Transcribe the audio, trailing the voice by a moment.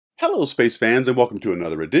Hello, space fans, and welcome to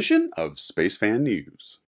another edition of Space Fan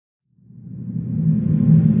News.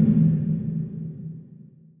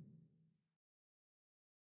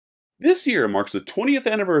 This year marks the 20th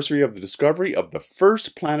anniversary of the discovery of the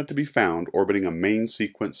first planet to be found orbiting a main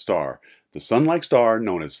sequence star, the Sun-like star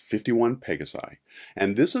known as 51 Pegasi.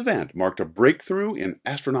 And this event marked a breakthrough in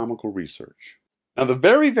astronomical research. Now, the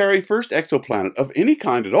very first exoplanet of any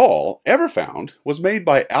kind at all ever found was made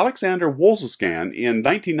by Alexander Wolziskan in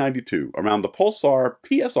 1992 around the pulsar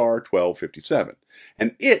PSR 1257,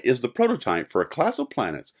 and it is the prototype for a class of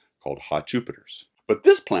planets called hot Jupiters. But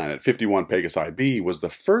this planet, 51 Pegasi b, was the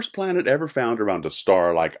first planet ever found around a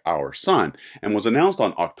star like our Sun, and was announced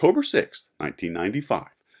on October 6, 1995,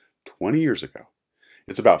 20 years ago.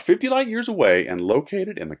 It's about 50 light years away and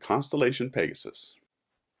located in the constellation Pegasus.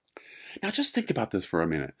 Now just think about this for a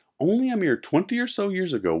minute. Only a mere 20 or so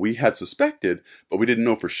years ago we had suspected, but we didn't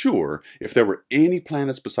know for sure, if there were any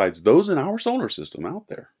planets besides those in our solar system out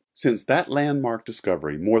there. Since that landmark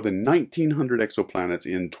discovery, more than 1,900 exoplanets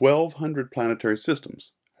in 1,200 planetary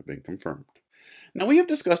systems have been confirmed. Now, we have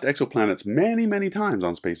discussed exoplanets many times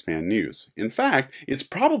on Space Fan News. In fact, it's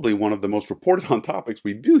probably one of the most reported on topics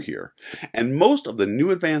we do here, and most of the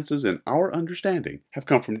new advances in our understanding have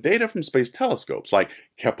come from data from space telescopes like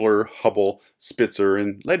Kepler, Hubble, Spitzer,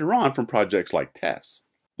 and later on from projects like TESS.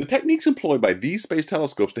 The techniques employed by these space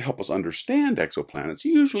telescopes to help us understand exoplanets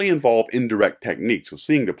usually involve indirect techniques of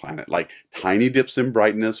seeing the planet, like tiny dips in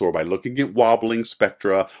brightness, or by looking at wobbling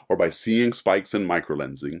spectra, or by seeing spikes in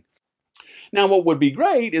microlensing. Now, what would be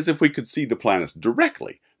great is if we could see the planets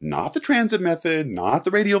directly, not the transit method, not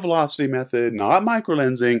the radial velocity method, not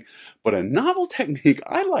microlensing, but a novel technique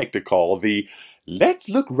I like to call the let's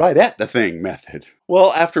look right at the thing method.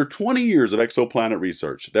 Well, after 20 years of exoplanet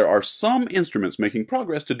research, there are some instruments making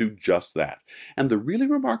progress to do just that. And the really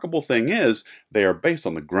remarkable thing is, they are based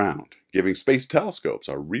on the ground, giving space telescopes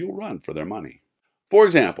a real run for their money. For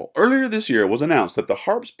example, earlier this year it was announced that the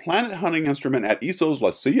HARPS planet hunting instrument at ESO's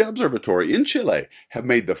La Silla Observatory in Chile have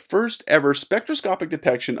made the first ever spectroscopic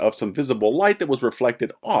detection of some visible light that was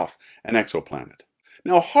reflected off an exoplanet.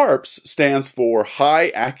 Now, HARPS stands for High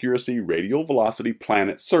Accuracy Radial Velocity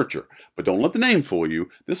Planet Searcher, but don't let the name fool you.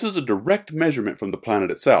 This is a direct measurement from the planet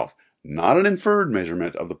itself, not an inferred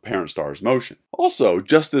measurement of the parent star's motion. Also,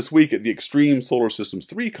 just this week at the Extreme Solar Systems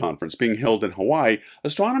 3 conference being held in Hawaii,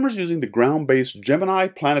 astronomers using the ground-based Gemini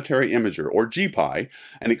Planetary Imager, or GPI,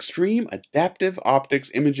 an extreme adaptive optics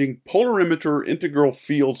imaging polarimeter integral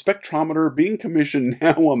field spectrometer being commissioned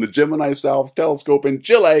now on the Gemini South telescope in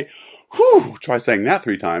Chile. Whew, try saying that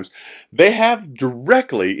 3 times. They have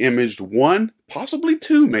directly imaged one, possibly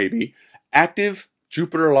 2 maybe, active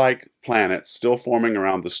Jupiter-like planets still forming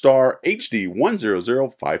around the star HD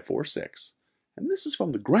 100546. And this is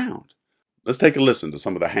from the ground. Let's take a listen to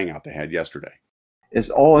some of the hangout they had yesterday. Is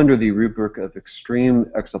all under the rubric of extreme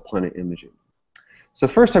exoplanet imaging. So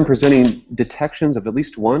first I'm presenting detections of at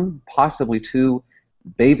least 1, possibly 2,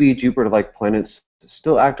 baby Jupiter-like planets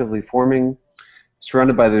still actively forming,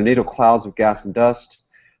 surrounded by their natal clouds of gas and dust.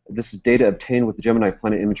 This is data obtained with the Gemini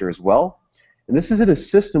Planet Imager as well. And this is in a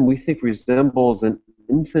system we think resembles an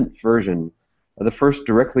infant version of the first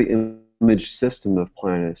directly imaged system of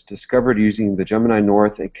planets discovered using the Gemini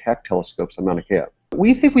North and Keck telescopes on Mauna Kea.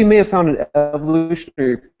 We think we may have found an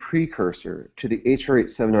evolutionary precursor to the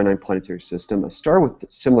HR8799 planetary system, a star with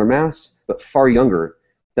similar mass but far younger,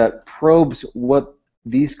 that probes what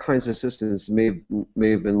these kinds of systems may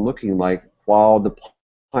have been looking like while the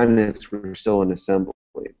planets were still in assembly.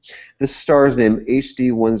 This star is named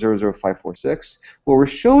HD 100546. What we're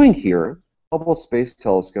showing here, Hubble Space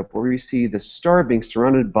Telescope, where we see the star being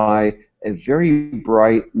surrounded by a very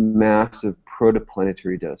bright, massive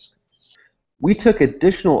protoplanetary disk. We took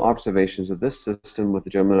additional observations of this system with the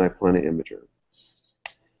Gemini Planet Imager.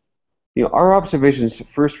 Our observations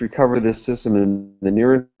first recovered this system in the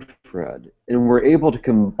near infrared, and we're able to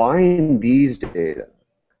combine these data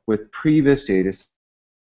with previous data to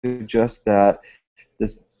suggest that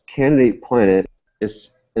this candidate planet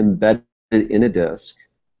is embedded in a disk.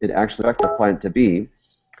 It actually affects the planet to be,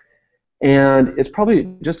 and it's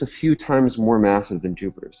probably just a few times more massive than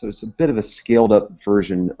Jupiter. So it's a bit of a scaled-up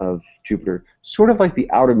version of Jupiter, sort of like the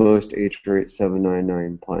outermost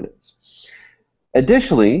HR8799 planets.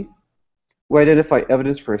 Additionally, we identify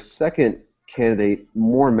evidence for a second candidate,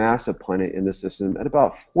 more massive planet in the system at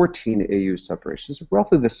about 14 AU separation. So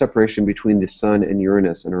roughly the separation between the Sun and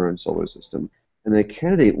Uranus in our own solar system. And the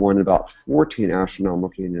candidate one about 14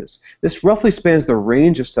 astronomical units. This roughly spans the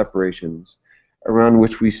range of separations around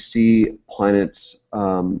which we see planets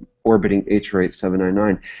orbiting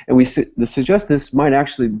HR8799. And we suggest this might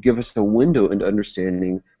actually give us a window into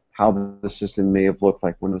understanding how the system may have looked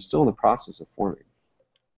like when it was still in the process of forming.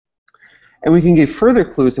 And we can get further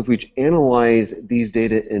clues if we analyze these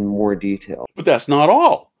data in more detail. But that's not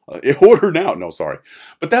all. Order now. No, sorry.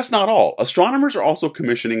 But that's not all. Astronomers are also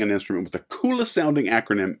commissioning an instrument with the coolest sounding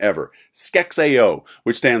acronym ever, SCExAO,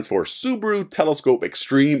 which stands for Subaru Telescope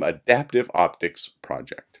Extreme Adaptive Optics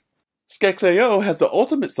Project. SCExAO has the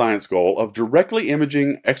ultimate science goal of directly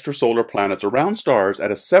imaging extrasolar planets around stars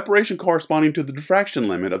at a separation corresponding to the diffraction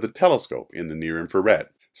limit of the telescope in the near infrared.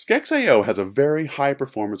 SCExAO has a very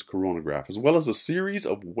high-performance coronagraph, as well as a series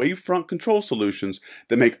of wavefront control solutions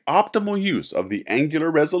that make optimal use of the angular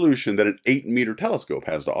resolution that an 8-meter telescope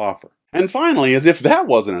has to offer. And finally, as if that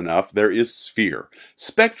wasn't enough, there is SPHERE,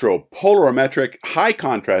 Spectropolarimetric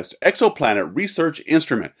High-Contrast Exoplanet Research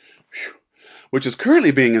Instrument, which is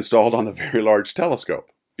currently being installed on the Very Large Telescope,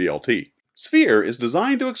 VLT. SPHERE is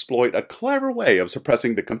designed to exploit a clever way of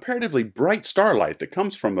suppressing the comparatively bright starlight that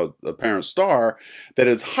comes from the apparent star that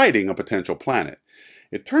is hiding a potential planet.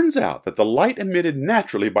 It turns out that the light emitted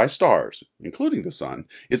naturally by stars, including the sun,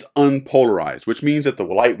 is unpolarized, which means that the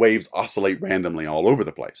light waves oscillate randomly all over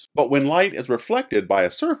the place. But when light is reflected by a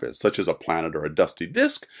surface, such as a planet or a dusty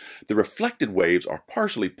disk, the reflected waves are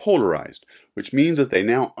partially polarized, which means that they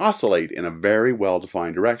now oscillate in a very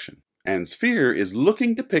well-defined direction. And SPHERE is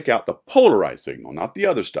looking to pick out the polarized signal, not the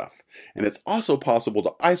other stuff. And it's also possible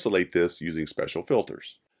to isolate this using special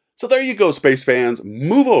filters. So there you go, space fans.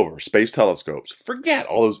 Move over, space telescopes. Forget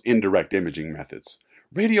all those indirect imaging methods.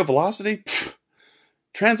 Radio velocity? Pfft.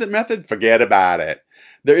 Transit method? Forget about it.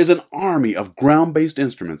 There is an army of ground-based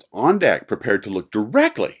instruments on deck prepared to look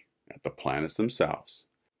directly at the planets themselves.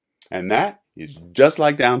 And that is just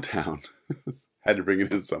like downtown. Had to bring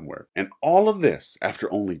it in somewhere. And all of this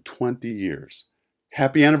after only 20 years.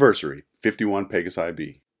 Happy anniversary, 51 Pegasi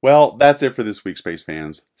b. Well, that's it for this week, space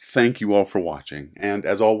fans. Thank you all for watching. And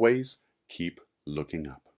as always, keep looking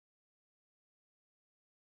up.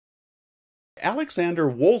 Alexander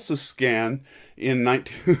Wolsz's scan in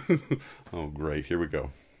 19... Oh, great. Here we go.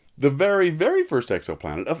 The very, very first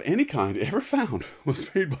exoplanet of any kind ever found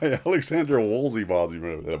was made by Alexander Wolszy.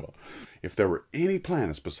 If there were any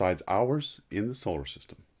planets besides ours in the solar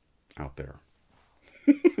system out there.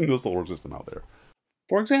 In the solar system out there.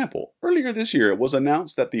 For example, earlier this year it was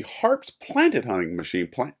announced that the HARPS planet hunting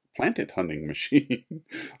machine...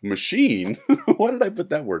 Machine? Why did I put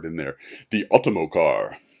that word in there? The Ultimo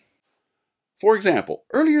car. For example,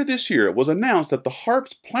 earlier this year it was announced that the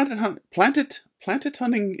HARPS planet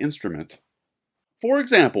hunting instrument. For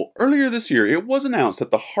example, earlier this year it was announced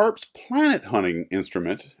that the HARPS planet hunting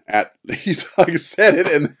instrument at least I said it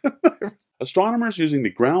and astronomers using the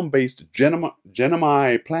ground-based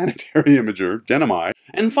Gemini planetary imager, Gemini.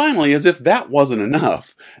 And finally, as if that wasn't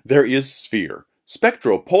enough, there is SPHERE,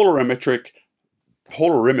 spectropolarimetric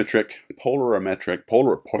polarimetric.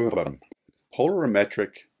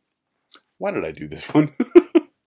 Why did I do this one?